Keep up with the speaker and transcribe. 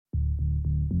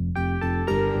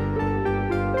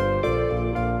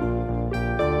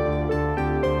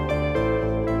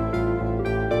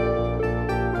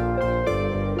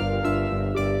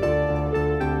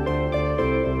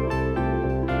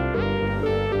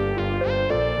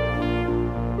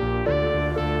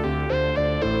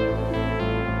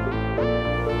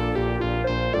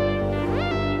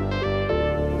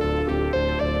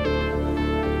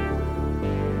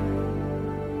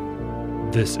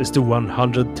This is the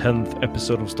 110th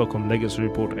episode of Stockholm Legacy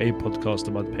Report, a podcast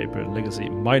about paper and legacy.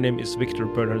 My name is Victor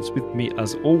Bernhards. With me,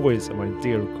 as always, are my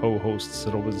dear co-hosts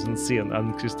Robin Sensén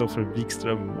and Christopher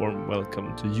Wikström. Warm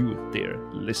welcome to you, dear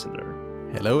listener.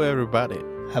 Hello, everybody.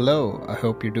 Hello, I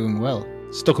hope you're doing well.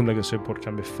 Stockholm Legacy Report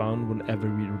can be found whenever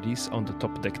we release on the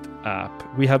Top Deck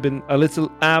app. We have been a little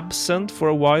absent for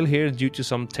a while here due to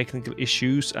some technical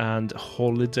issues and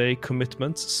holiday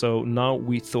commitments. So now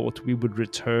we thought we would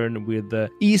return with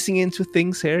easing into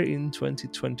things here in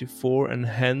 2024. And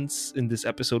hence, in this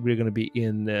episode, we're going to be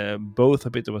in both a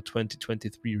bit of a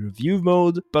 2023 review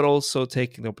mode, but also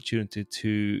taking the opportunity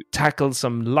to tackle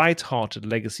some light-hearted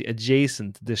legacy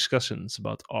adjacent discussions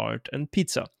about art and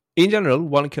pizza. In general,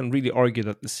 one can really argue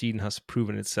that the scene has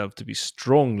proven itself to be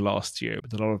strong last year,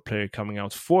 with a lot of players coming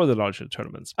out for the larger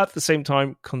tournaments. At the same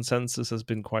time, consensus has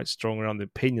been quite strong around the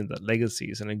opinion that Legacy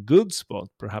is in a good spot,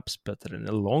 perhaps better than in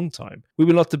a long time. We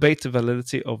will not debate the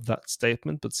validity of that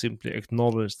statement, but simply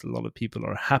acknowledge that a lot of people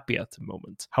are happy at the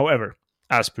moment. However,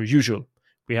 as per usual,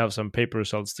 we have some paper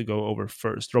results to go over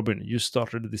first. Robin, you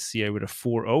started this year with a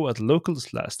 4-0 at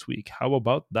locals last week. How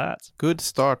about that? Good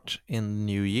start in the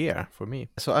new year for me.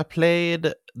 So I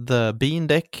played the bean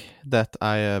deck that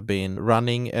I have been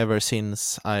running ever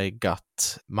since I got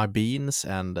my beans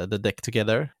and the deck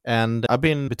together. And I've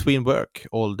been between work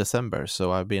all December,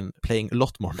 so I've been playing a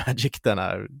lot more Magic than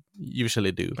I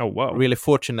usually do. Oh, wow. Really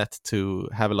fortunate to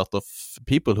have a lot of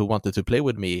people who wanted to play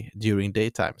with me during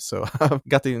daytime. So I've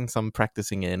gotten some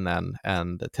practicing in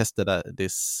and tested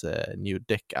this new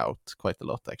deck out quite a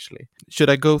lot, actually. Should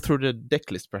I go through the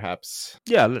deck list, perhaps?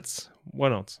 Yeah, let's. Why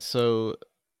not? So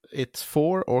it's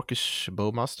 4 Orcish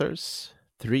Bowmasters,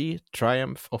 3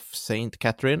 Triumph of Saint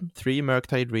Catherine, 3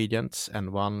 Murktide Regents,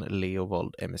 and 1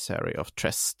 Leovold Emissary of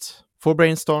Trest. 4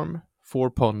 Brainstorm,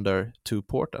 4 Ponder, 2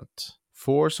 Portent,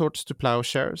 4 Swords to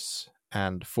Plowshares,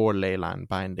 and 4 Leyline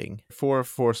Binding, 4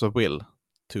 Force of Will,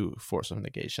 2 Force of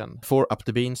Negation, 4 Up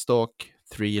the Beanstalk,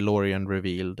 3 Lorien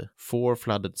Revealed, 4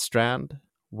 Flooded Strand,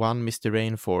 1 Misty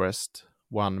Rainforest,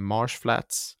 1 Marsh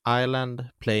Flats,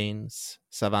 Island, Plains,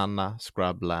 Savannah,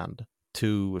 Scrubland,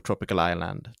 2 Tropical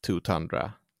Island, 2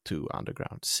 Tundra, 2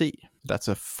 Underground Sea. That's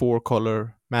a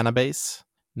 4-color mana base.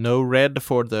 No red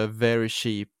for the very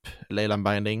cheap Leyline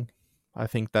Binding. I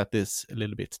think that is a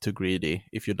little bit too greedy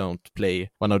if you don't play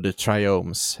one of the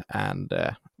triomes. And,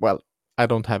 I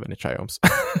don't have any triomes.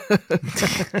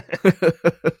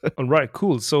 All right,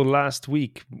 cool. So last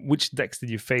week, which decks did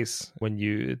you face when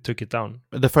you took it down?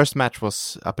 The first match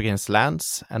was up against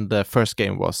Lance, and the first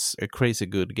game was a crazy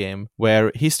good game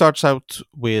where he starts out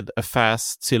with a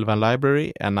fast Sylvan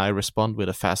Library and I respond with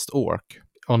a fast Orc.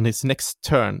 On his next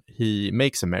turn, he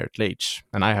makes a Merit Lage,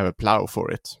 and I have a plow for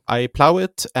it. I plow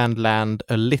it and land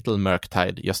a little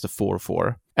Murktide, just a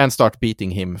 4/4, and start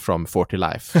beating him from 40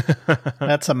 life.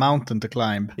 That's a mountain to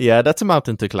climb. Yeah, that's a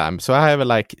mountain to climb. So I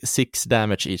have 6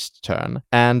 damage each turn.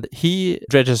 And he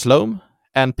dredges Loam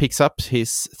and picks up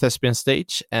his Thespian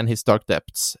Stage and his Dark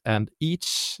Depths. And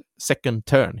each second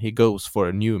turn, he goes for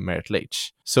a new Merit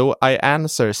Lage. So I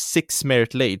answer 6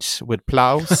 Merit Lage with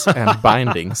plows and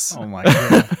bindings. Oh my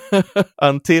god.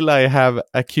 Until I have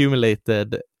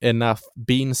accumulated enough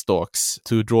beanstalks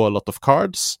to draw a lot of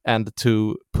cards and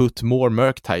to put more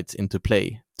Murktides into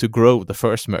play to grow the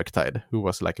first Murktide, who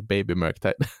was like a baby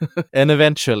Murktide. And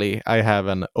eventually I have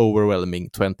an overwhelming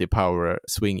 20 power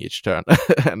swing each turn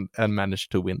and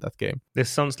managed to win that game. This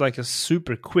sounds like a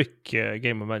super quick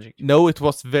game of Magic. No, it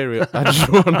was very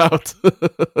drawn out,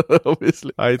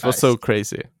 obviously. It was so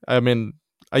crazy. I mean,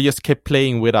 I just kept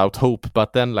playing without hope,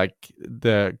 but then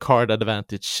the card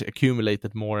advantage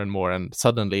accumulated more and more, and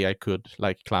suddenly I could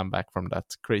climb back from that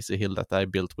crazy hill that I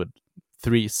built with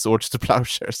 3 Swords to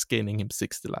Plowshares, gaining him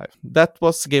 60 life. That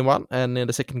was game 1, and in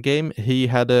the second game, he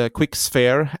had a quick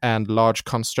sphere and large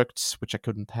constructs, which I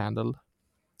couldn't handle.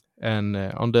 And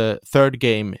on the third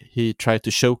game, he tried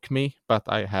to choke me, but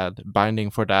I had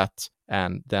binding for that.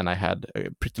 And then I had a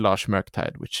pretty large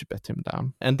Murktide, which bet him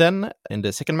down. And then in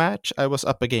the second match, I was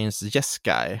up against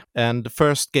Jeskai. And the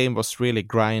first game was really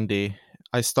grindy.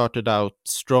 I started out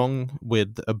strong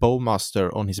with a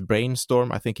Bowmaster on his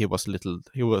Brainstorm. I think he was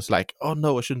like, oh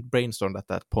no, I shouldn't Brainstorm at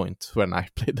that point when I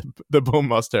played the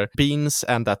Bowmaster. Beans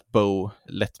and that bow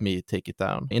let me take it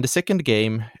down. In the second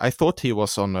game, I thought he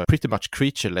was on a pretty much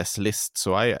creatureless list,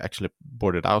 so I actually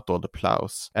boarded out all the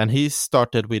plows. And he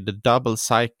started with the double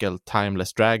cycle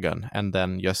Timeless Dragon and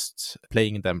then just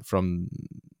playing them from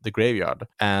the graveyard,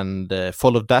 and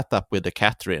followed that up with the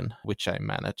Catherine, which I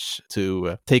managed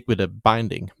to take with a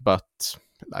binding, but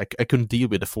I couldn't deal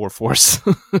with the 4 force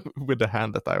with the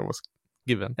hand that I was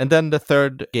given. And then the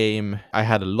third game, I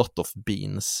had a lot of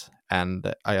beans,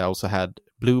 and I also had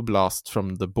Blue Blast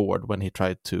from the board when he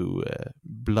tried to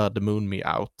Blood Moon me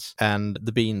out. And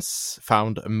the beans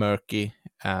found a Murky,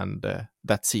 and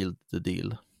that sealed the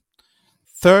deal.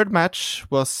 Third match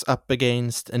was up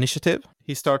against Initiative.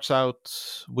 He starts out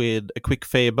with a quick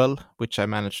Fable, which I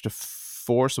managed to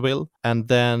Force Will, and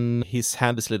then his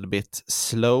hand is a little bit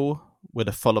slow with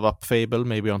a follow-up Fable,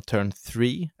 maybe on turn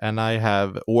 3, and I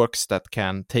have orcs that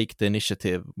can take the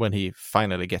initiative when he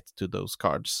finally gets to those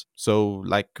cards. So,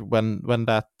 like, when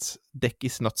that deck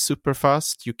is not super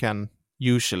fast, you can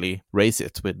usually raise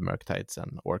it with Murktides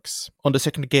and orcs. On the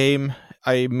second game,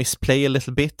 I misplay a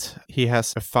little bit. He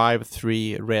has a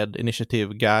 5/3 red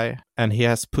initiative guy, and he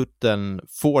has put then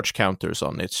forge counters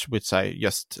on it, which I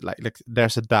just like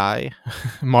there's a die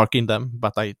marking them,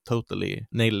 but I totally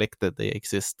neglected they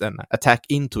exist and attack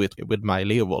into it with my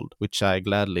Leovold, which I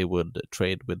gladly would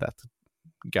trade with that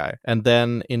guy. And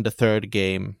then in the third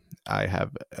game, I have,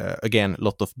 again, a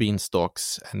lot of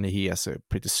beanstalks, and he has a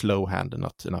pretty slow hand and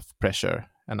not enough pressure,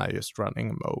 and I just running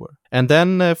him over. And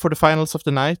then for the finals of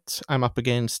the night, I'm up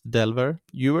against Delver.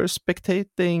 You were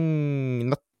spectating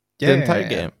not the entire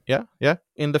game. Yeah.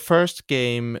 In the first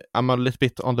game, I'm a little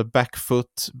bit on the back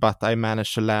foot, but I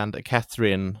managed to land a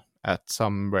Catherine at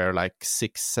somewhere like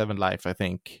 6-7 life, I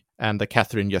think. And the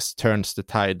Catherine just turns the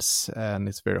tides, and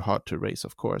it's very hard to raise,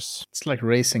 of course. It's like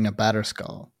racing a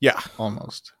Batterskull. Yeah.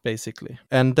 Almost. Basically.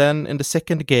 And then in the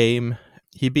second game,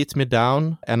 he beat me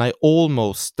down, and I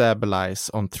almost stabilize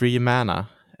on 3 mana.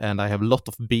 And I have a lot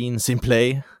of beans in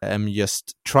play. I'm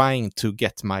just trying to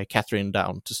get my Catherine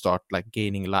down to start like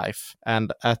gaining life.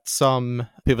 And at some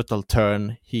pivotal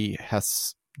turn, he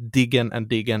has digging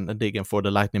for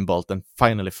the lightning bolt and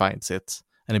finally finds it.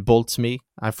 And he bolts me.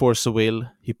 I Force a Will.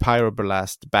 He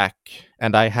Pyroblast back.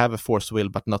 And I have a Force Will,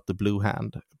 but not the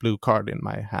blue card in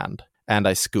my hand. And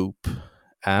I scoop.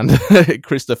 And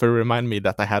Christopher reminded me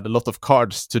that I had a lot of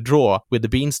cards to draw with the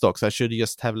beanstalks. I should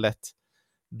just have let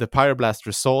the Pyroblast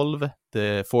resolve.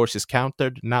 The force is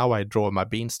countered. Now I draw my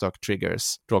beanstalk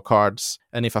triggers, draw cards,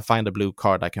 and if I find a blue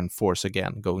card, I can force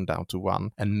again, going down to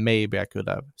 1. And maybe I could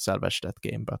have salvaged that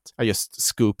game, but I just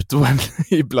scooped when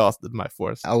he blasted my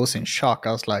force. I was in shock.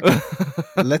 I was like,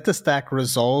 let the stack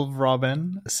resolve,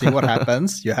 Robin. See what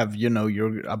happens. You have,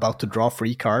 you're about to draw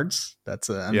 3 cards. That's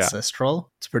Ancestral.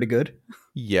 Yeah. It's pretty good.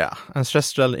 Yeah,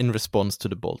 Ancestral in response to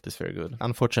the bolt is very good.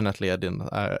 Unfortunately, I didn't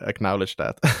acknowledge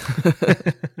that.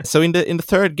 So in the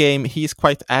third game, he's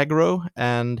quite aggro,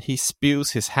 and he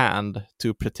spews his hand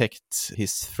to protect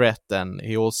his threat, and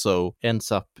he also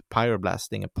ends up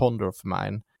pyroblasting a Ponder of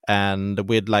mine. And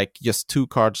with like just 2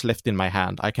 cards left in my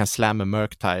hand, I can slam a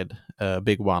Murktide, a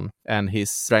big one, and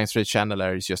his Dragon's Rage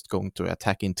Channeler is just going to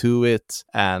attack into it.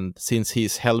 And since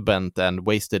he's hellbent and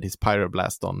wasted his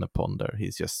Pyroblast on the Ponder,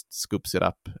 he just scoops it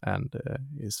up and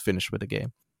is finished with the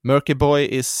game. Murky Boy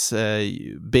is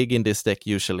big in this deck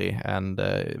usually, and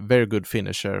very good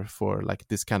finisher for like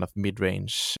this kind of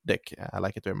mid-range deck. I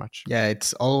like it very much. Yeah,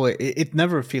 it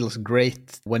never feels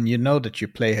great when you know that you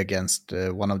play against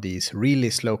one of these really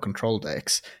slow control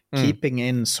decks. Keeping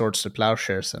in Swords to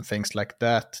Plowshares and things like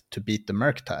that to beat the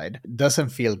Murktide doesn't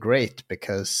feel great,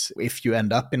 because if you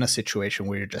end up in a situation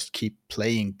where you just keep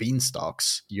playing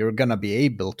beanstalks, you're gonna be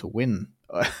able to win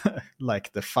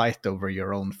like the fight over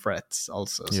your own threats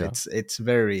also. So it's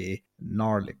very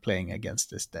gnarly playing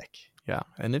against this deck. Yeah,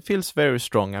 and it feels very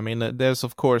strong. I mean, there's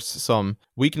of course some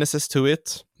weaknesses to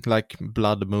it, like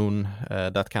Blood Moon,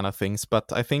 that kind of things.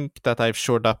 But I think that I've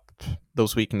shored up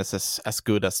those weaknesses as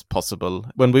good as possible.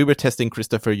 When we were testing,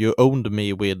 Christopher, you owned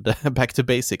me with Back to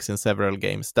Basics in several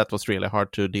games. That was really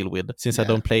hard to deal with, since I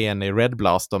don't play any Red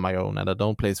Blast on my own, and I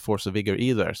don't play Force of Vigor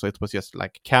either. So it was just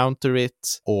like counter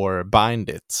it or bind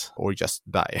it or just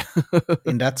die.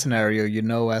 In that scenario,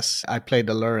 as I played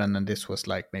Aluren, and this was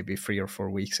like maybe 3 or 4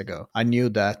 weeks ago, I knew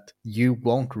that you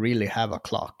won't really have a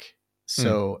clock.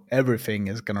 So everything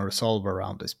is going to resolve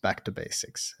around this Back to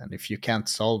Basics. And if you can't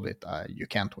solve it, you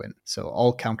can't win. So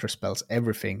all counter spells,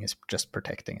 everything is just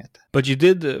protecting it. But you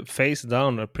did face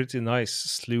down a pretty nice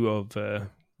slew of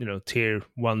tier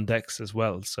 1 decks as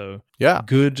well. So yeah,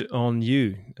 good on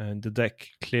you. And the deck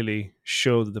clearly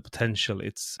showed the potential.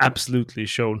 It's absolutely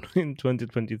shown in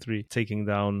 2023, taking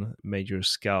down major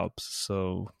scalps.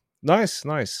 So nice.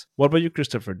 What about you,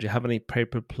 Christopher? Do you have any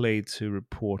paper play to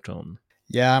report on?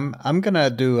 Yeah, I'm gonna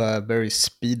do a very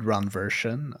speedrun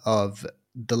version of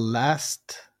the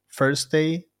last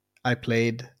Thursday I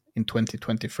played in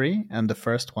 2023 and the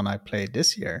first one I played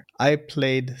this year. I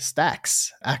played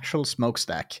Stacks, actual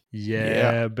Smokestack.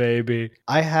 Yeah, baby.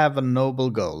 I have a noble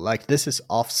goal. Like, this is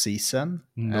off season,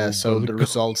 so the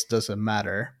results doesn't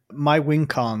matter. My win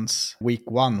cons week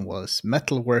 1 was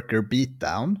Metalworker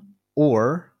Beatdown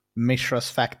or Mishra's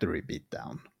Factory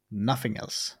Beatdown. Nothing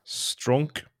else.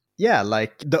 Strong. Yeah,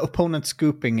 like the opponent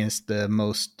scooping is the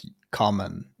most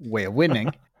common way of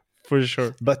winning. For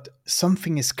sure. But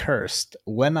something is cursed.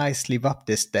 When I sleeve up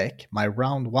this deck, my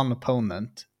round 1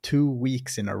 opponent 2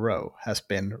 weeks in a row has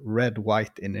been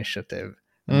red-white initiative.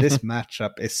 And this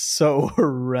matchup is so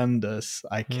horrendous.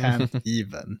 I can't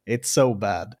even. It's so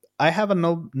bad. I have a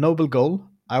noble goal.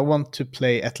 I want to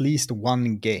play at least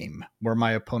one game where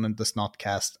my opponent does not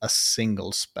cast a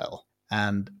single spell.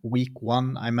 And week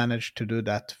 1, I managed to do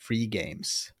that 3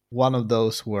 games. One of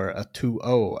those were a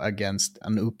 2-0 against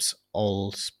an Oops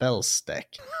All Spells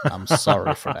deck. I'm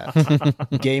sorry for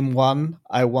that. Game 1,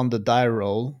 I won the die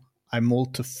roll. I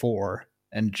mulled to 4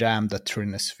 and jammed the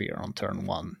Trinisphere on turn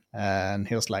 1. And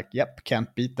he was like, yep,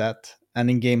 can't beat that. And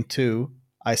in game 2,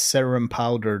 I serum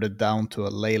powdered it down to a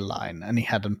ley line, and he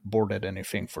hadn't boarded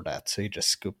anything for that, so he just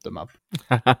scooped them up.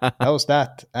 That was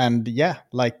that. And yeah,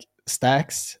 like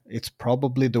Stacks, it's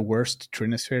probably the worst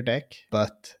Trinisphere deck,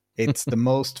 but it's the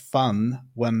most fun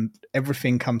when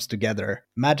everything comes together.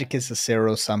 Magic is a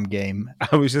zero-sum game.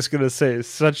 I was just going to say, it's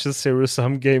such a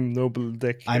zero-sum game, noble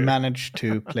deck. I managed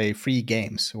to play 3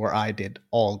 games where I did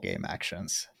all game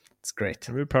actions. It's great.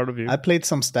 I'm very proud of you. I played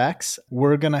some Stacks.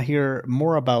 We're going to hear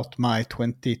more about my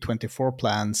 2024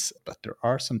 plans, but there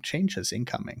are some changes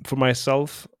incoming. For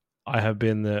myself, I have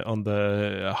been on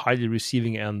the highly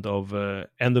receiving end of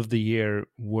the year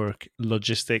work,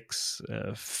 logistics,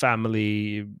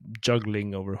 family,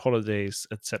 juggling over holidays,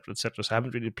 etc., etc. So I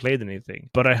haven't really played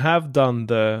anything. But I have done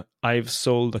I've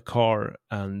sold a car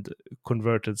and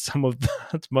converted some of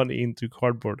that money into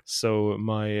cardboard. So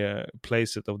my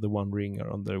playset of the One Ring are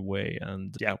on their way.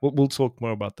 And yeah, we'll talk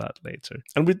more about that later.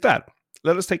 And with that,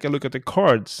 let us take a look at the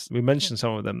cards. We mentioned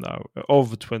some of them now,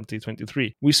 of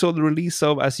 2023. We saw the release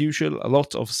of, as usual, a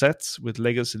lot of sets with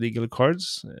Legacy Legal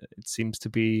cards. It seems to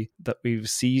be that we've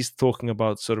ceased talking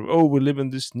about sort of, we live in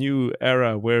this new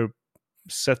era where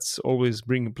sets always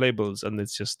bring playbills, and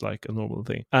it's just like a normal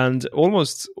thing. And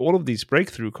almost all of these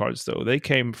breakthrough cards, though, they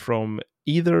came from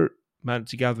either Magic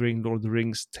the Gathering, Lord of the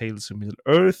Rings, Tales of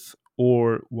Middle-earth,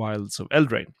 or Wilds of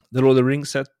Eldraine. The Lord of the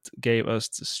Rings set gave us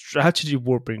the strategy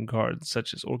warping cards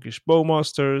such as Orcish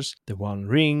Bowmasters, the One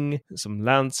Ring, some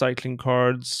land cycling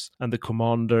cards, and the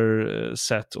Commander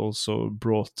set also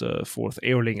brought forth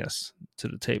Eorlingas to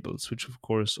the tables, which of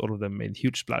course all of them made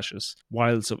huge splashes.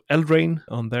 Wilds of Eldraine,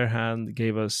 on their hand,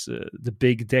 gave us the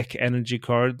big deck energy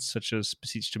cards such as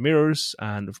Besiege the Mirrors,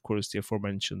 and of course the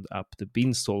aforementioned Up the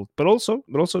Beanstalk, but also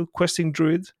Questing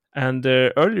Druid. And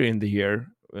earlier in the year,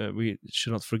 we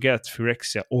should not forget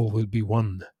Phyrexia All Will Be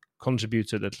One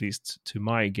contributed at least to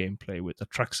my gameplay with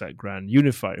Atraxa Grand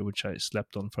Unifier, which I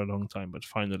slept on for a long time but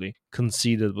finally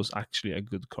conceded was actually a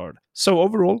good card. So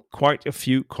overall, quite a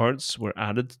few cards were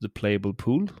added to the playable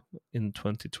pool in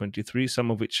 2023,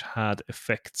 some of which had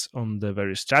effects on the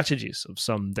very strategies of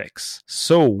some decks.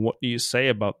 So what do you say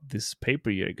about this paper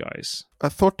year, guys? I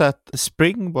thought that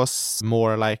spring was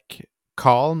more like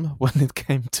calm when it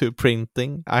came to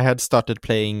printing. I had started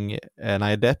playing an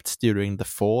Adept during the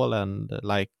fall and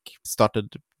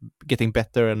started getting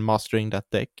better and mastering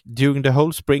that deck. During the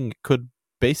whole spring, could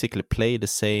basically play the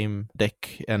same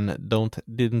deck and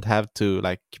didn't have to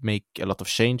make a lot of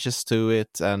changes to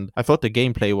it. And I thought the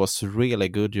gameplay was really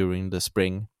good during the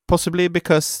spring. Possibly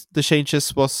because the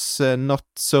changes was not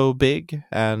so big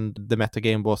and the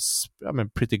metagame was,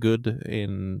 pretty good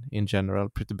in general,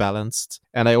 pretty balanced.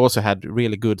 And I also had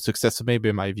really good success, so maybe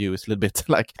my view is a little bit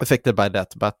affected by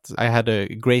that. But I had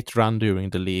a great run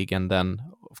during the league and then,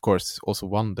 of course, also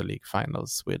won the league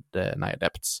finals with Nine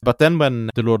Adepts. But then when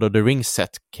the Lord of the Rings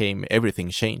set came, everything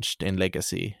changed in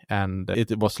Legacy. And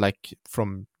it was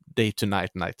from day to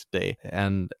night to day,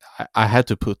 and I had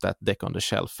to put that deck on the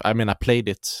shelf. I played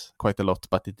it quite a lot,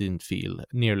 but it didn't feel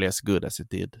nearly as good as it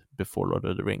did before Lord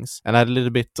of the Rings, and I had a little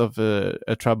bit of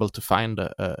a trouble to find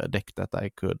a deck that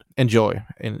I could enjoy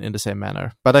in the same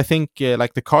manner. But I think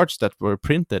the cards that were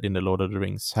printed in the Lord of the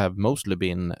Rings have mostly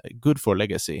been good for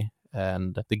Legacy,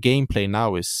 and the gameplay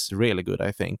now is really good.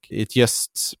 I think it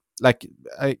just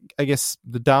I guess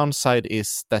the downside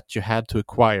is that you had to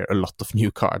acquire a lot of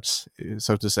new cards,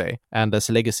 so to say. And as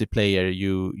a Legacy player,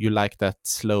 you like that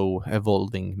slow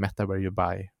evolving meta where you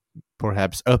buy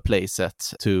perhaps a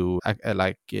playset to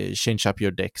change up your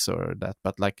decks or that,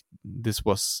 but like this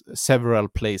was several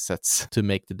playsets to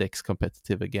make the decks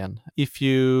competitive again. If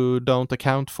you don't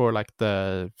account for like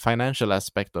the financial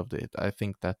aspect of it, I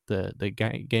think that the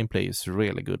gameplay is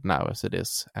really good now as it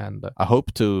is, and I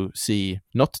hope to see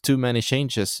not too many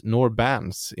changes nor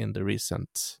bans in the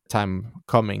recent time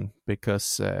coming,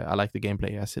 because I like the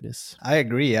gameplay as it is. I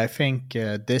agree. I think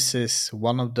this is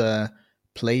one of the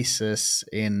places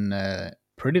in a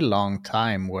pretty long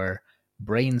time where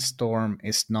Brainstorm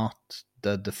is not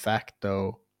the de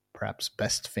facto perhaps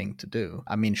best thing to do.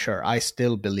 I mean, sure, I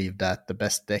still believe that the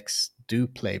best decks do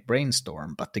play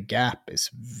Brainstorm, but the gap is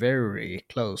very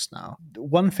close now.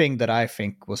 One thing that I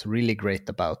think was really great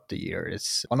about the year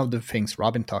is one of the things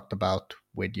Robin talked about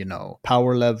with,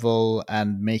 power level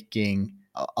and making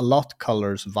a lot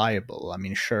colors viable. I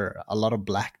mean, sure, a lot of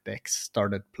black decks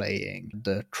started playing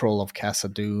the Troll of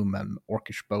Khazad-dûm and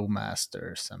Orcish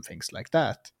Bowmasters and things like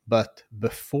that. But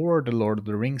before the Lord of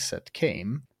the Rings set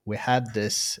came, we had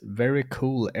this very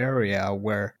cool area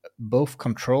where both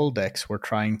control decks were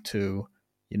trying to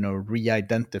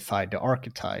re-identify the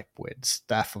archetype with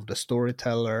Staff of the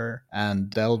Storyteller, and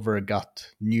Delver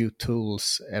got new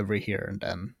tools every here and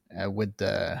then with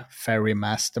the Fairy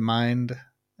Mastermind,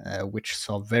 which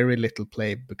saw very little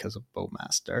play because of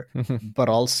Bowmaster, but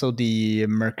also the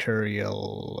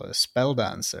Mercurial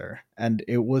Spelldancer. And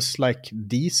it was like,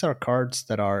 these are cards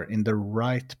that are in the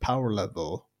right power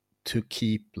level to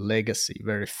keep Legacy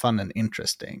very fun and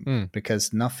interesting,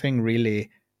 because nothing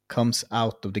really comes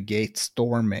out of the gate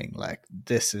storming like,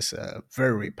 this is a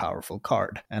very powerful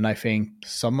card. And I think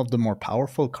some of the more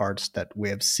powerful cards that we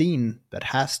have seen that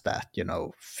has that,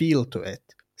 feel to it,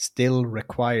 still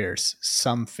requires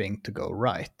something to go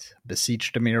right.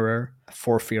 Besiege the Mirror,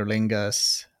 For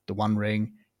Fearlingus, the One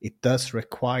Ring, it does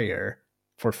require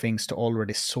for things to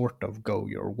already sort of go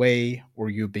your way, or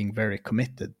you being very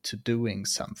committed to doing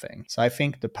something. So I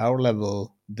think the power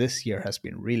level this year has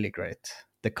been really great.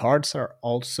 The cards are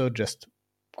also just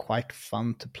quite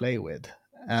fun to play with.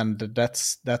 And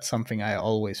that's something I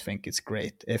always think is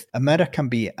great. If a meta can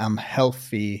be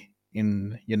unhealthy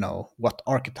in, what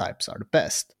archetypes are the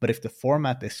best, but if the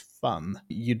format is fun,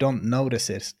 you don't notice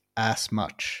it as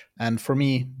much. And for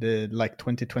me,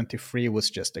 2023 was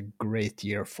just a great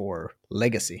year for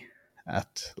Legacy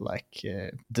at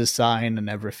design and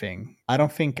everything. I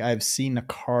don't think I've seen a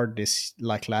card this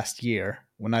like last year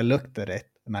when I looked at it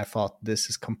and I thought, this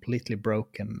is completely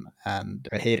broken and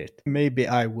I hate it. Maybe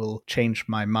I will change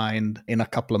my mind in a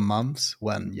couple of months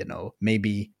when,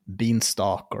 maybe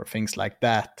Beanstalk or things like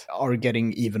that are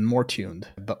getting even more tuned,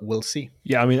 but we'll see.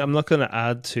 Yeah, I mean, I'm not going to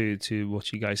add to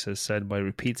what you guys have said by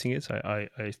repeating it. I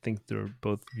think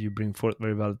both of you bring forth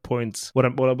very valid points. What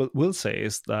I will say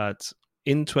is that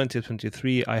in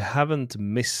 2023, I haven't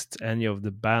missed any of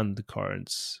the banned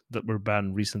cards that were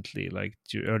banned recently, like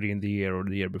early in the year or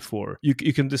the year before. You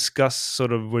can discuss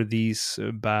sort of were these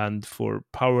banned for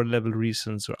power level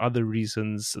reasons or other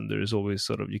reasons, and there's always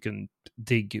sort of, you can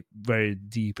dig very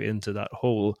deep into that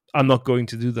hole. I'm not going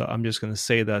to do that. I'm just going to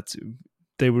say that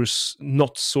they were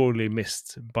not sorely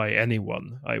missed by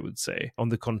anyone, I would say. On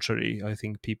the contrary, I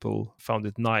think people found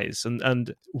it nice.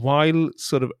 And while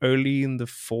sort of early in the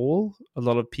fall, a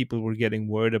lot of people were getting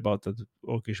worried about that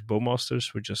Orcish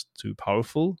Bowmasters were just too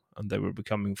powerful and they were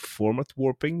becoming format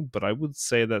warping, but I would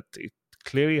say that it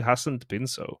clearly hasn't been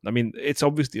so. I mean, it's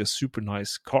obviously a super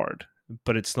nice card,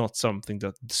 but it's not something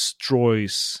that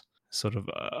destroys sort of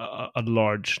a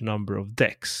large number of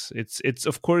decks. It's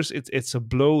of course it's a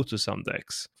blow to some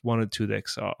decks. One or two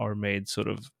decks are made sort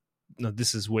of, no,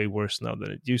 this is way worse now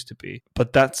than it used to be.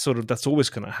 But that's always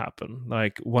going to happen.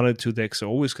 Like one or two decks are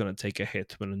always going to take a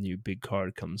hit when a new big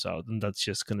card comes out, and that's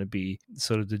just going to be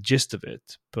sort of the gist of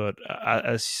it. But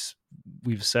as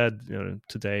we've said,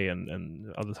 today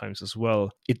and other times as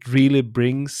well, it really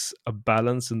brings a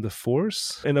balance in the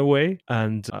force in a way,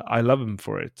 and I love him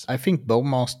for it. I think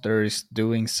Bowmaster is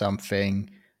doing something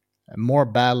more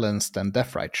balanced than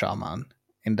Deathrite Shaman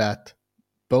in that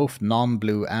both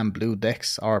non-blue and blue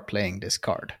decks are playing this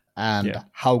card, and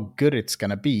how good it's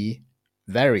gonna be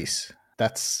varies.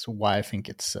 That's why I think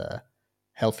it's a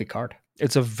healthy card.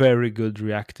 It's a very good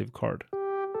reactive card.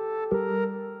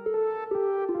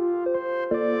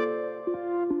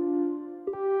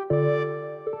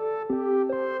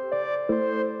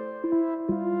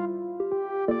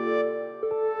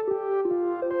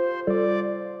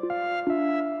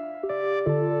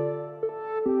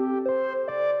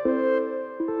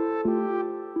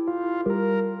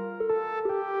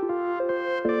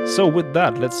 So with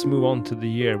that, let's move on to the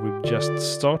year we've just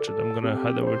started. I'm going to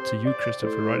head over to you,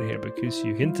 Christopher, right here, because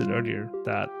you hinted earlier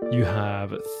that you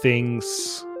have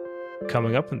things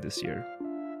coming up in this year.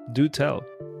 Do tell.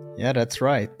 Yeah, that's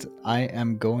right. I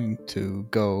am going to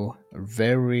go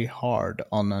very hard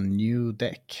on a new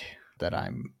deck that I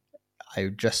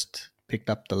just picked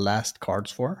up the last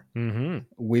cards for. Mm-hmm.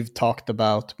 We've talked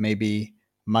about maybe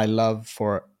my love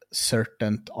for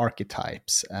certain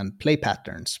archetypes and play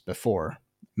patterns before,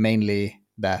 mainly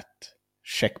that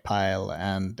Czechpile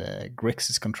and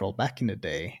Grixis Control back in the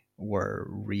day were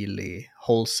really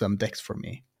wholesome decks for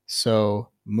me. So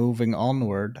moving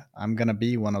onward, I'm going to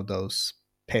be one of those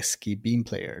pesky bean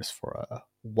players for a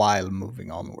while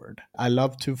moving onward. I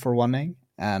love 2-for-1ing,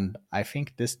 and I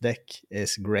think this deck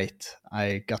is great.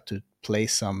 I got to play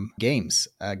some games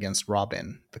against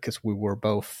Robin because we were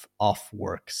both off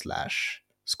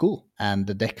work/school, and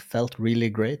the deck felt really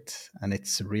great and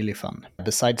it's really fun.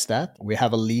 Besides that, we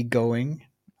have a league going.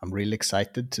 I'm really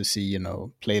excited to see,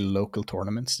 play local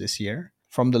tournaments this year.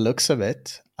 From the looks of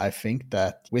it, I think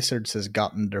that Wizards has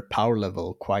gotten their power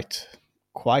level quite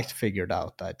figured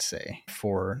out, I'd say,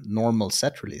 for normal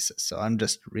set releases. So I'm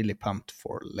just really pumped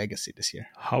for Legacy this year.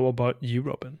 How about you,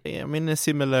 Robin? I'm in a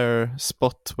similar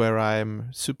spot where I'm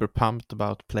super pumped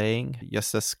about playing.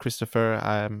 Just as Christopher,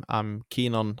 I'm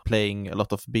keen on playing a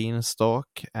lot of Beanstalk,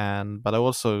 but I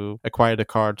also acquired the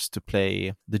cards to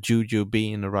play the Juju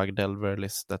Bean Rug Delver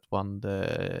list that won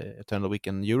the Eternal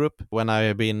Weekend Europe. When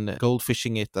I've been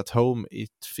goldfishing it at home,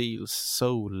 it feels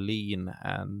so lean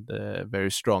and very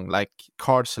strong. Like,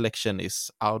 card selection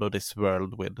is out of this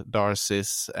world with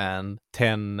Darcy's and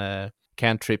 10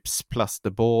 cantrips plus the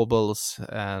baubles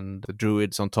and the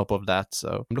druids on top of that.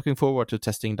 So I'm looking forward to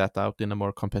testing that out in a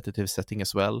more competitive setting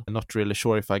as well. I'm not really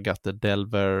sure if I got the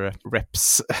Delver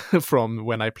reps from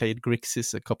when I played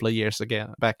Grixis a couple of years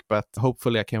back, but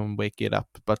hopefully I can wake it up.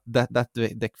 But that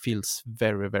deck feels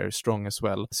very, very strong as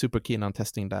well. Super keen on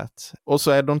testing that.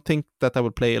 Also, I don't think that I will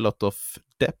play a lot of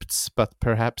depths, but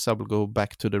perhaps I will go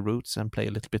back to the roots and play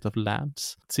a little bit of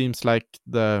lands. It seems like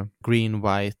the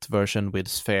green-white version with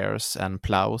spheres and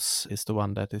plows is the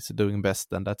one that is doing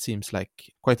best, and that seems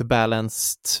like quite a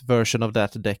balanced version of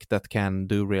that deck that can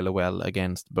do really well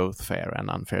against both fair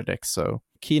and unfair decks. So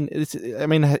keen.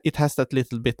 It has that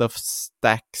little bit of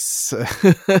stacks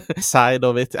side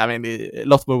of it. I mean, a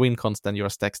lot more win cons than your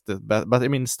stacks, but I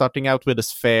mean, starting out with a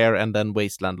sphere and then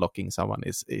wasteland locking someone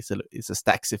is a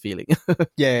stacksy feeling.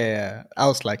 Yeah. I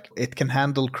was like, it can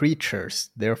handle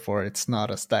creatures, therefore it's not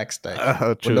a stack deck.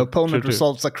 True, when the opponent true.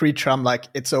 resolves a creature, I'm like,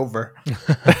 it's over.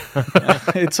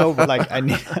 It's over. Like, I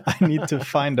need to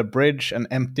find a bridge and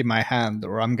empty my hand,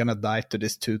 or I'm gonna die to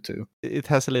this 2/2. It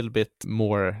has a little bit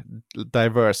more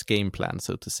diverse game plan,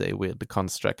 so to say, with the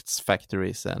constructs,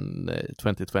 factories, and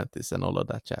 2020s and all of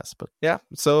that jazz. But yeah,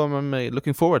 so I'm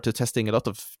looking forward to testing a lot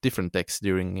of different decks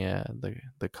during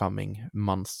the coming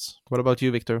months. What about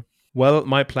you, Victor? Well,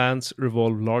 my plans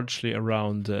revolve largely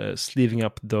around sleeving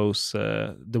up those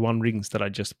the One Rings that I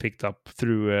just picked up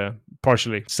through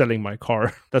partially selling my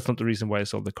car. That's not the reason why I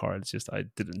sold the car. It's just I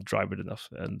didn't drive it enough,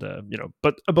 and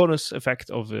But a bonus effect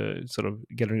of sort of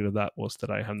getting rid of that was that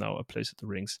I have now a place at the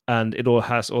Rings, and it all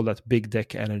has all that big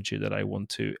deck energy that I want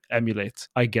to emulate,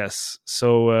 I guess.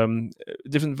 So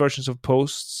different versions of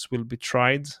Posts will be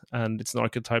tried, and it's an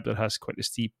archetype that has quite a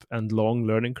steep and long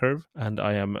learning curve, and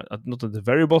I am not at the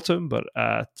very bottom, but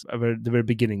at the very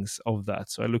beginnings of that.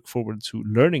 So I look forward to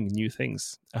learning new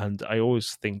things. And I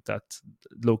always think that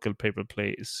local paper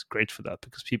play is great for that,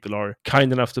 because people are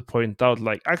kind enough to point out,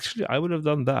 like, actually, I would have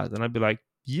done that. And I'd be like,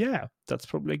 yeah, that's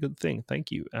probably a good thing. Thank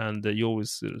you. And you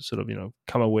always sort of,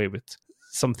 come away with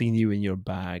something new in your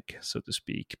bag, so to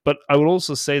speak. But I will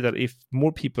also say that if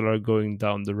more people are going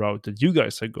down the route that you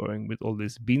guys are going with all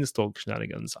these Beanstalk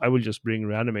shenanigans, I will just bring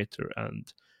Reanimator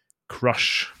and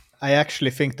crush. I actually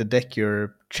think the deck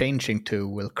you're changing to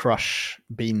will crush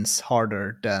Beans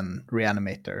harder than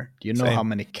Reanimator. Do you know Same. how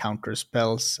many counter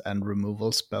spells and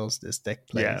removal spells this deck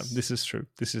plays? Yeah, this is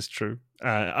true.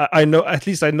 I know, at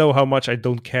least I know how much I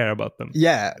don't care about them.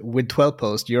 Yeah, with 12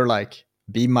 post, you're like,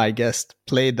 be my guest,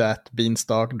 play that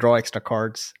Beanstalk, draw extra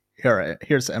cards.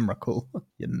 Here's Emrakul,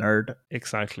 you nerd.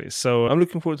 Exactly. So I'm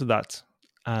looking forward to that.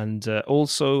 And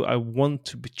also, I want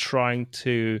to be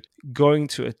going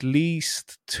to at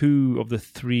least 2 of the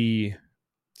 3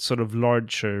 sort of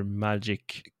larger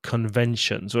Magic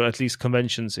conventions, or at least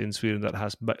conventions in Sweden that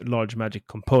has large Magic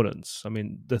components. I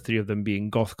mean, the 3 of them being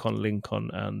Gothcon,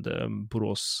 Lincoln, and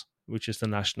Borås, which is the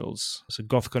nationals. So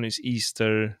Gothcon is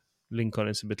Easter, Lincoln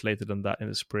is a bit later than that in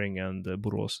the spring, and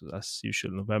Borås, as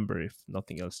usual, November, if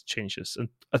nothing else changes. And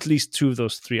at least 2 of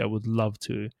those 3, I would love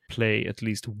to play at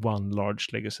least one large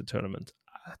Legacy tournament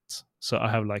at. So I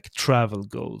have like travel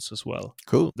goals as well.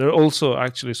 Cool. They're also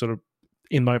actually sort of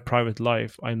in my private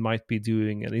life, I might be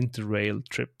doing an interrail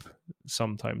trip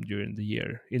sometime during the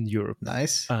year in Europe.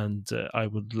 Nice. And I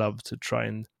would love to try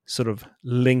and sort of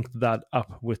link that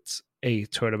up with a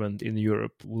tournament in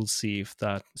Europe. We'll see if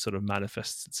that sort of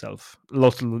manifests itself. A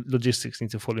lot of logistics need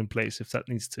to fall in place if that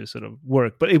needs to sort of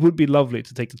work. But it would be lovely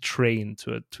to take the train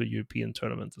to a European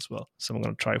tournament as well. So I'm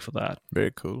going to try for that.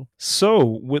 Very cool.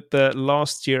 So with the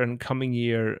last year and coming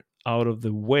year out of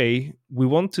the way, we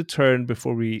want to turn,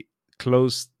 before we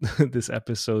close this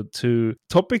episode, to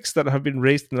topics that have been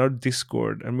raised in our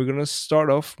Discord. And we're going to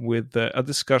start off with a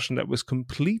discussion that was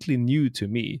completely new to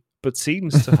me, but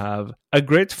seems to have a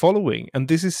great following. And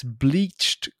this is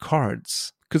bleached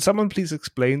cards. Could someone please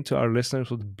explain to our listeners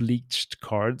what bleached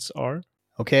cards are?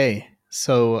 Okay,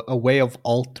 so a way of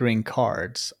altering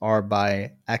cards are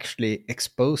by actually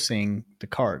exposing the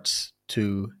cards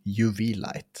to UV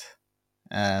light.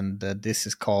 And this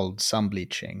is called sun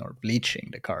bleaching or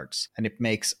bleaching the cards. And it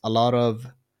makes a lot of,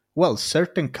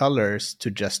 certain colors to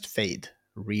just fade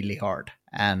really hard.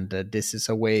 And this is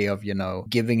a way of,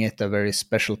 giving it a very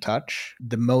special touch.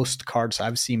 The most cards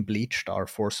I've seen bleached are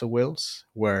Force of Wills,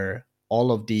 where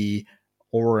all of the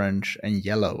orange and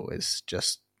yellow is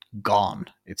just gone.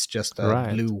 It's just a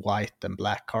blue, white, and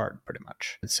black card, pretty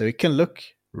much. So it can look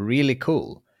really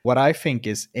cool. What I think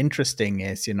is interesting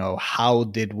is, how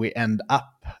did we end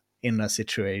up in a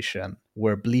situation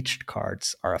where bleached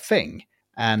cards are a thing?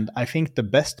 And I think the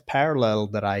best parallel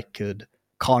that I could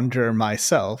conjure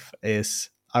myself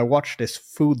is I watched this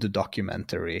food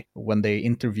documentary when they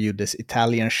interviewed this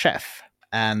Italian chef.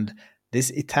 And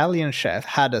this Italian chef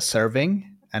had a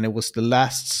serving, and it was the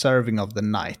last serving of the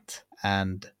night.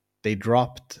 And they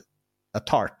dropped a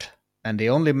tart. And they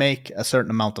only make a certain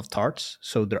amount of tarts,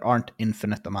 so there aren't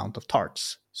infinite amount of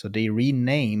tarts. So they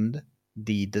renamed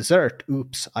the dessert,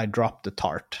 Oops, I Dropped the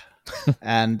Tart.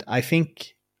 And I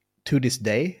think to this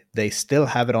day, they still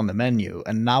have it on the menu,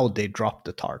 and now they drop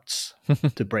the tarts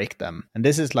to break them. And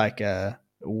this is like a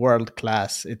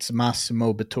world-class, it's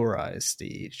Massimo Bottura is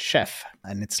the chef,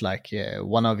 and it's like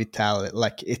one of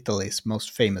Italy's most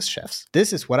famous chefs.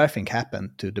 This is what I think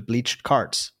happened to the bleached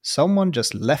cards. Someone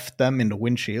just left them in the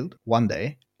windshield one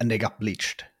day, and they got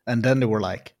bleached. And then they were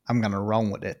like, I'm gonna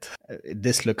run with it.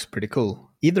 This looks pretty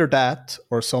cool. Either that,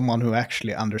 or someone who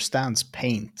actually understands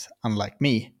paint, unlike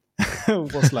me,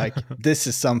 was like, this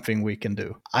is something we can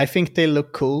do. I think they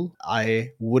look cool.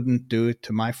 I wouldn't do it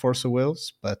to my Force of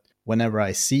Wills, but whenever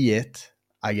I see it,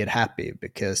 I get happy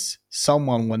because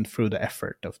someone went through the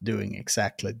effort of doing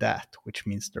exactly that, which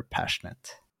means they're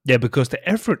passionate. Yeah, because the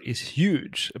effort is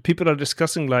huge. People are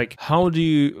discussing like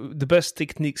the best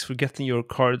techniques for getting your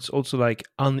cards also like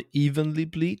unevenly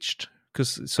bleached.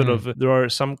 Because sort of there are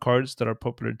some cards that are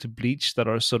popular to bleach that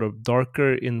are sort of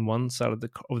darker in one side of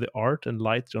the art and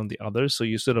lighter on the other. So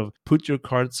you sort of put your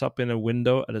cards up in a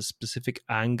window at a specific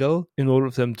angle in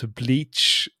order for them to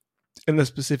bleach in a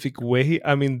specific way.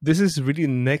 I mean, this is really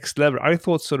next level. I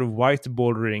thought sort of white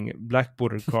bordering, black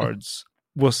border cards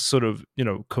was sort of,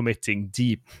 committing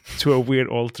deep to a weird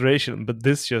alteration. But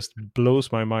this just blows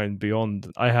my mind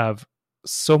beyond. I have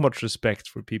so much respect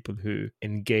for people who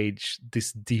engage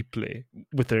this deeply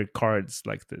with their cards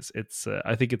like this. It's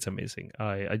I think it's amazing.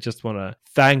 I just want to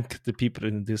thank the people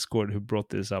in the Discord who brought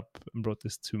this up and brought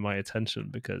this to my attention,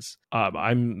 because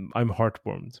I'm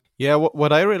heartwarmed. Yeah,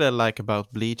 what I really like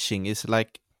about bleaching is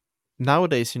like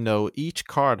nowadays, each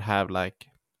card have like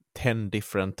 10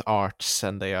 different arts,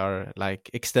 and they are like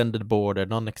extended border,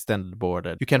 non-extended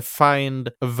border. You can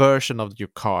find a version of your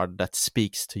card that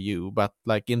speaks to you, but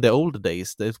like in the old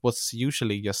days, it was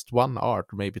usually just one art,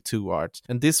 maybe 2 arts.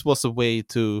 And this was a way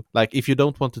to, like, if you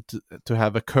don't want to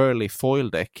have a curly foil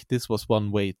deck, this was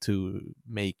one way to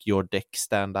make your deck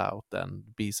stand out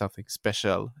and be something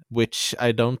special, which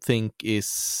I don't think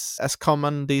is as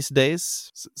common these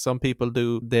days. Some people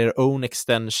do their own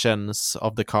extensions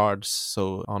of the cards,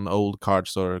 so on old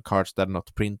cards or cards that are not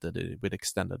printed with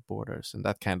extended borders and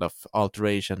that kind of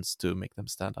alterations to make them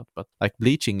stand out. But like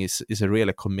bleaching is a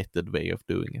really committed way of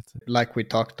doing it. Like we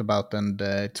talked about, and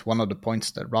it's one of the points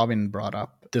that Robin brought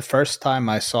up. The first time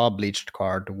I saw a bleached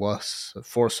card was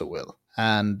Force of Will.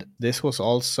 And this was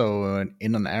also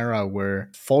in an era where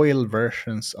foil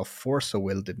versions of Force of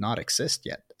Will did not exist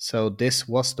yet. So this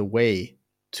was the way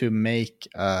to make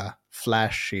a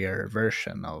flashier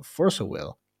version of Force of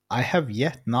Will. I have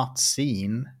yet not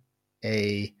seen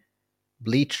a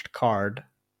bleached card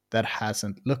that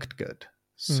hasn't looked good.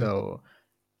 So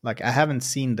like I haven't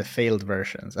seen the failed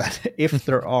versions. If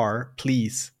there are,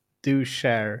 please do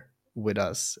share with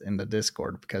us in the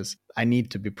Discord, because I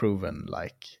need to be proven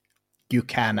like you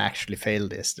can actually fail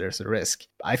this. There's a risk.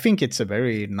 I think it's a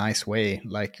very nice way.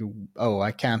 Like, oh,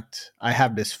 I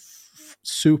have this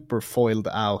super foiled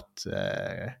out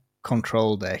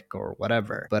control deck or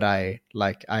whatever, but I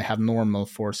have normal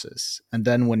forces. And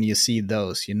then when you see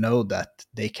those, you know that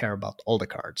they care about all the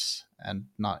cards, and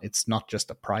it's not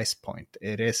just a price point.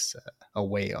 It is a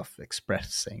way of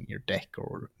expressing your deck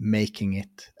or making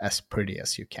it as pretty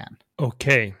as you can.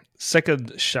 Okay.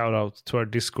 Second shout out to our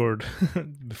Discord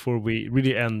before we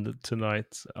really end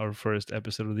tonight, our first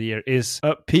episode of the year, is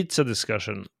a pizza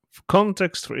discussion.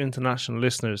 Context for international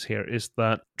listeners here is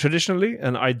that traditionally,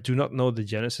 and I do not know the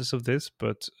genesis of this,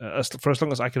 but for as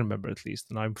long as I can remember at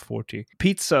least, and I'm 40,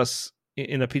 pizzas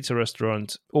in a pizza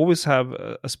restaurant always have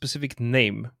a specific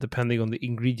name depending on the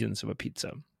ingredients of a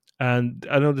pizza. And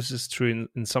I know this is true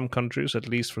in some countries, at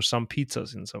least for some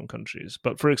pizzas in some countries.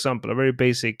 But for example, a very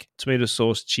basic tomato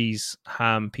sauce, cheese,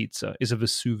 ham pizza is a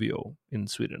Vesuvio in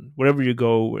Sweden. Wherever you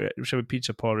go, whichever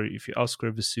pizza parlor, if you ask for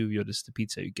a Vesuvio, this is the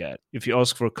pizza you get. If you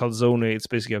ask for a calzone, it's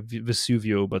basically a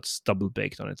Vesuvio, but it's double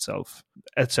baked on itself,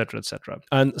 etc., etc.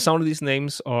 And some of these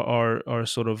names are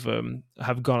sort of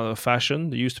have gone out of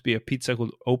fashion. There used to be a pizza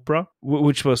called Oprah,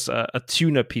 which was a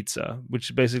tuna pizza,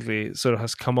 which basically sort of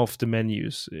has come off the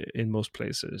menus in most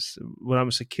places. When I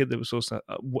was a kid, there was also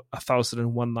a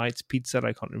 1001 Nights pizza.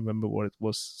 I can't remember what it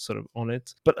was sort of on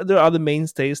it. But there are other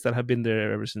mainstays that have been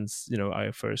there ever since,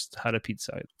 I first had a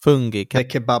pizza. Fungi. The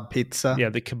kebab pizza. Yeah,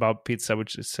 the kebab pizza,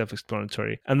 which is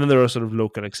self-explanatory. And then there are sort of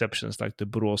local exceptions like the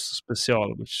Borås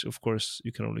Special, which of course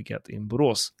you can only get in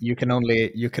Borås. You can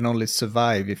only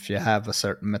survive if you have a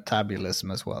certain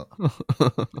metabolism as well.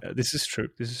 This is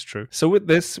true. So with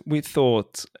this, we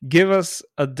thought, give us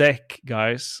a deck,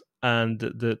 guys, and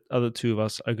the other two of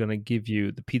us are going to give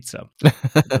you the pizza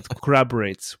that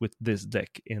corroborates with this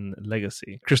deck in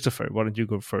Legacy. Christopher, why don't you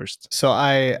go first? So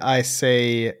I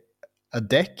say a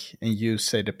deck and you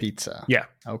say the pizza. Yeah.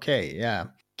 Okay, yeah.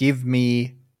 Give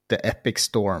me the Epic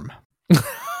Storm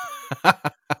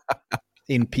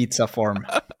in pizza form.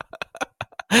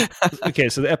 Okay,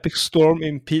 so the Epic Storm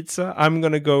in pizza, I'm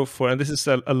going to go for, and this is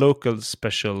a local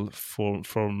special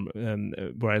from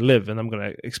where I live, and I'm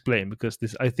going to explain because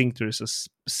I think there's a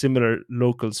similar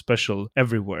local special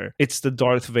everywhere. It's the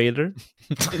Darth Vader.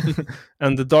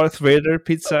 And the Darth Vader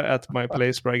pizza at my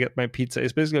place where I get my pizza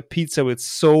is basically a pizza with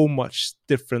so much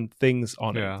different things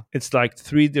on it. It's like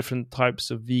 3 different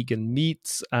types of vegan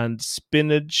meats and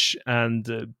spinach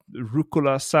and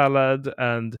rucola salad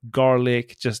and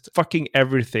garlic, just fucking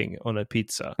everything on a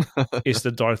pizza is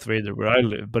the Darth Vader where I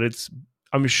live. But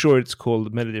I'm sure it's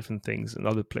called many different things in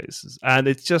other places. And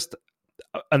it's just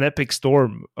an epic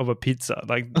storm of a pizza.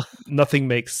 Like nothing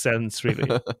makes sense really.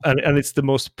 And it's the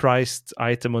most priced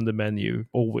item on the menu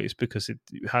always because it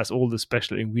has all the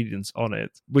special ingredients on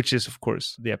it, which is of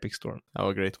course the Epic Storm. Oh,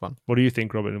 a great one. What do you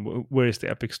think, Robin? Where is the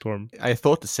Epic Storm? I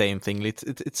thought the same thing.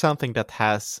 It's something that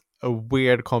has a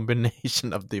weird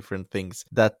combination of different things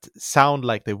that sound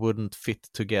like they wouldn't fit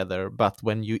together, but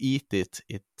when you eat it,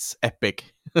 it's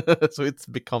epic. So it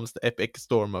becomes the Epic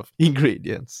Storm of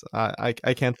ingredients. I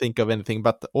can't think of anything,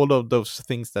 but all of those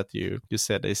things that you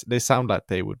said, they sound like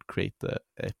they would create the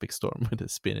Epic Storm with the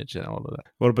spinach and all of that.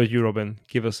 What about you, Robin?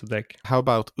 Give us a deck. How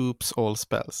about Oops All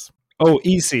Spells? Oh,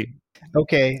 easy.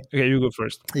 Okay, you go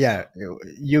first. Yeah,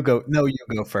 you go. No, you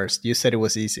go first. You said it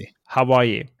was easy.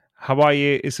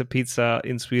 Hawaii is a pizza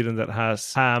in Sweden that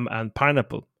has ham and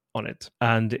pineapple on it.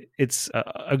 And it's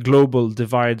a global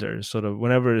divider. Sort of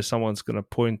whenever someone's going to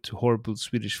point to horrible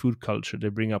Swedish food culture, they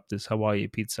bring up this Hawaii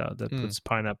pizza that puts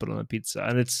pineapple on a pizza.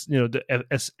 And it's,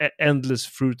 as endless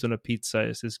fruit on a pizza.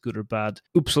 Is this good or bad?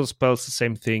 Oops All Spells, the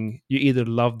same thing. You either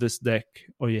love this deck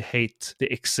or you hate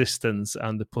the existence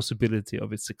and the possibility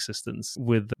of its existence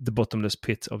with the bottomless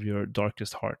pit of your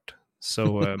darkest heart.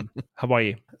 So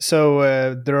Hawaii.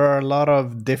 So there are a lot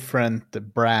of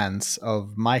different brands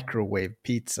of microwave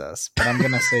pizzas, but I'm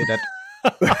gonna say that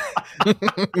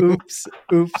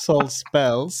Oops All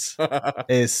Spells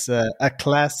is a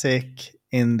classic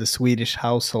in the Swedish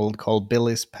household called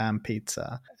Billy's Pan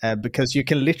Pizza, because you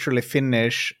can literally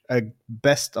finish a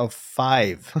best of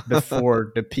 5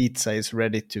 before the pizza is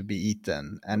ready to be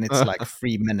eaten, and it's like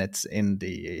 3 minutes in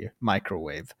the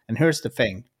microwave. And here's the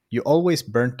thing. You always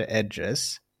burnt the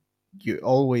edges, you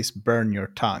always burn your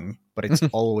tongue, but it's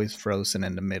always frozen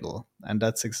in the middle. And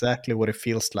that's exactly what it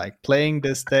feels like playing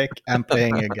this deck and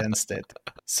playing against it.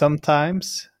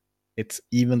 Sometimes It's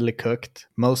evenly cooked.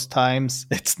 Most times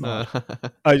it's not.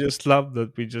 I just love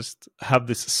that we just have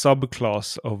this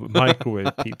subclass of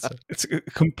microwave pizza. It's a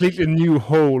completely new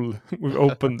hole we've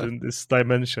opened in this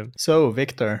dimension. So,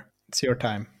 Victor, it's your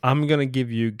time. I'm going to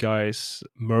give you guys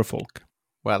Merfolk.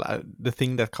 Well, the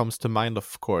thing that comes to mind,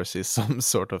 of course, is some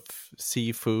sort of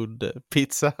seafood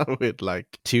pizza with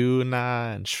like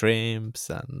tuna and shrimps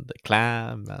and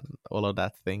clam and all of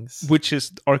that things. Which is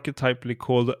archetypally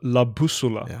called La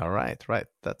Bussola. Yeah, right.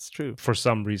 That's true. For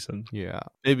some reason. Yeah.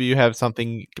 Maybe you have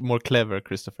something more clever,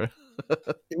 Christopher.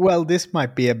 Well, this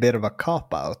might be a bit of a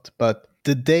cop-out, but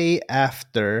the day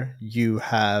after you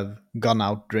have gone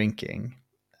out drinking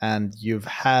and you've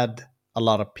had a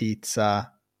lot of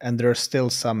pizza and there's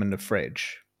still some in the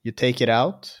fridge, you take it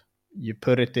out, you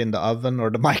put it in the oven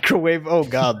or the microwave. Oh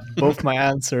God, both my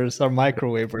answers are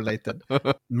microwave related.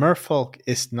 Merfolk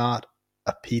is not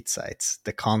a pizza. It's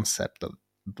the concept of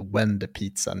when the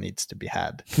pizza needs to be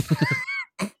had.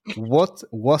 What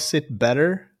was it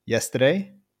better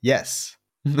yesterday? Yes.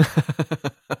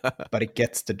 But it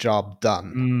gets the job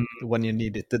done when you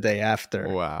need it the day after.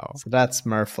 Wow. So that's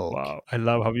Merfolk. Wow. I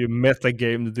love how you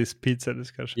metagamed this pizza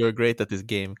discussion. You're great at this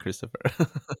game, Christopher.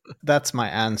 That's my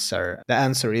answer. The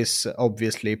answer is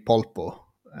obviously Polpo,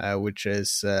 which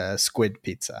is squid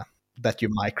pizza that you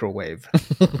microwave.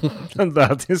 And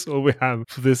that is all we have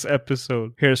for this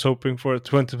episode. Here's hoping for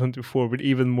 2024 with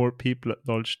even more people at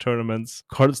large tournaments,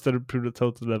 cards that improve the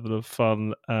total level of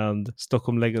fun, and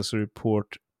Stockholm Legacy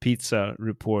Report pizza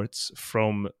reports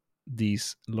from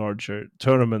these larger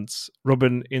tournaments.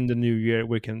 Robin, in the new year,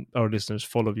 where can our listeners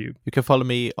follow you? You can follow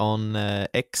me on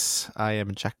X. I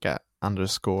am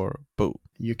Jacka_Boo.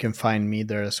 You can find me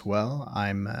there as well.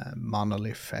 I'm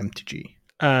Monolith MTG.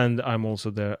 And I'm also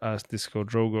there as Disco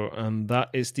Drogo. And that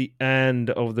is the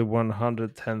end of the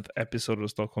 110th episode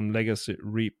of Stockholm Legacy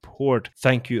Report.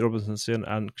 Thank you, Robin Sensén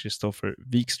and Christopher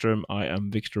Wikström. I am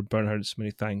Victor Bernhards.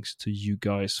 Many thanks to you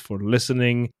guys for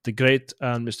listening. The great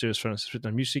and mysterious Friends of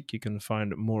Written Music, you can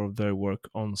find more of their work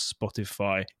on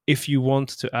Spotify. If you want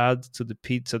to add to the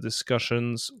pizza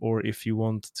discussions, or if you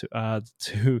want to add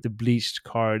to the Bleached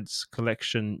Cards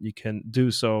collection, you can do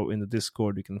so in the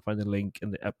Discord. You can find a link in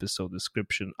the episode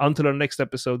description. Until our next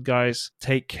episode, guys,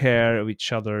 take care of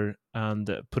each other and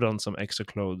put on some extra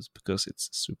clothes because it's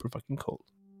super fucking cold.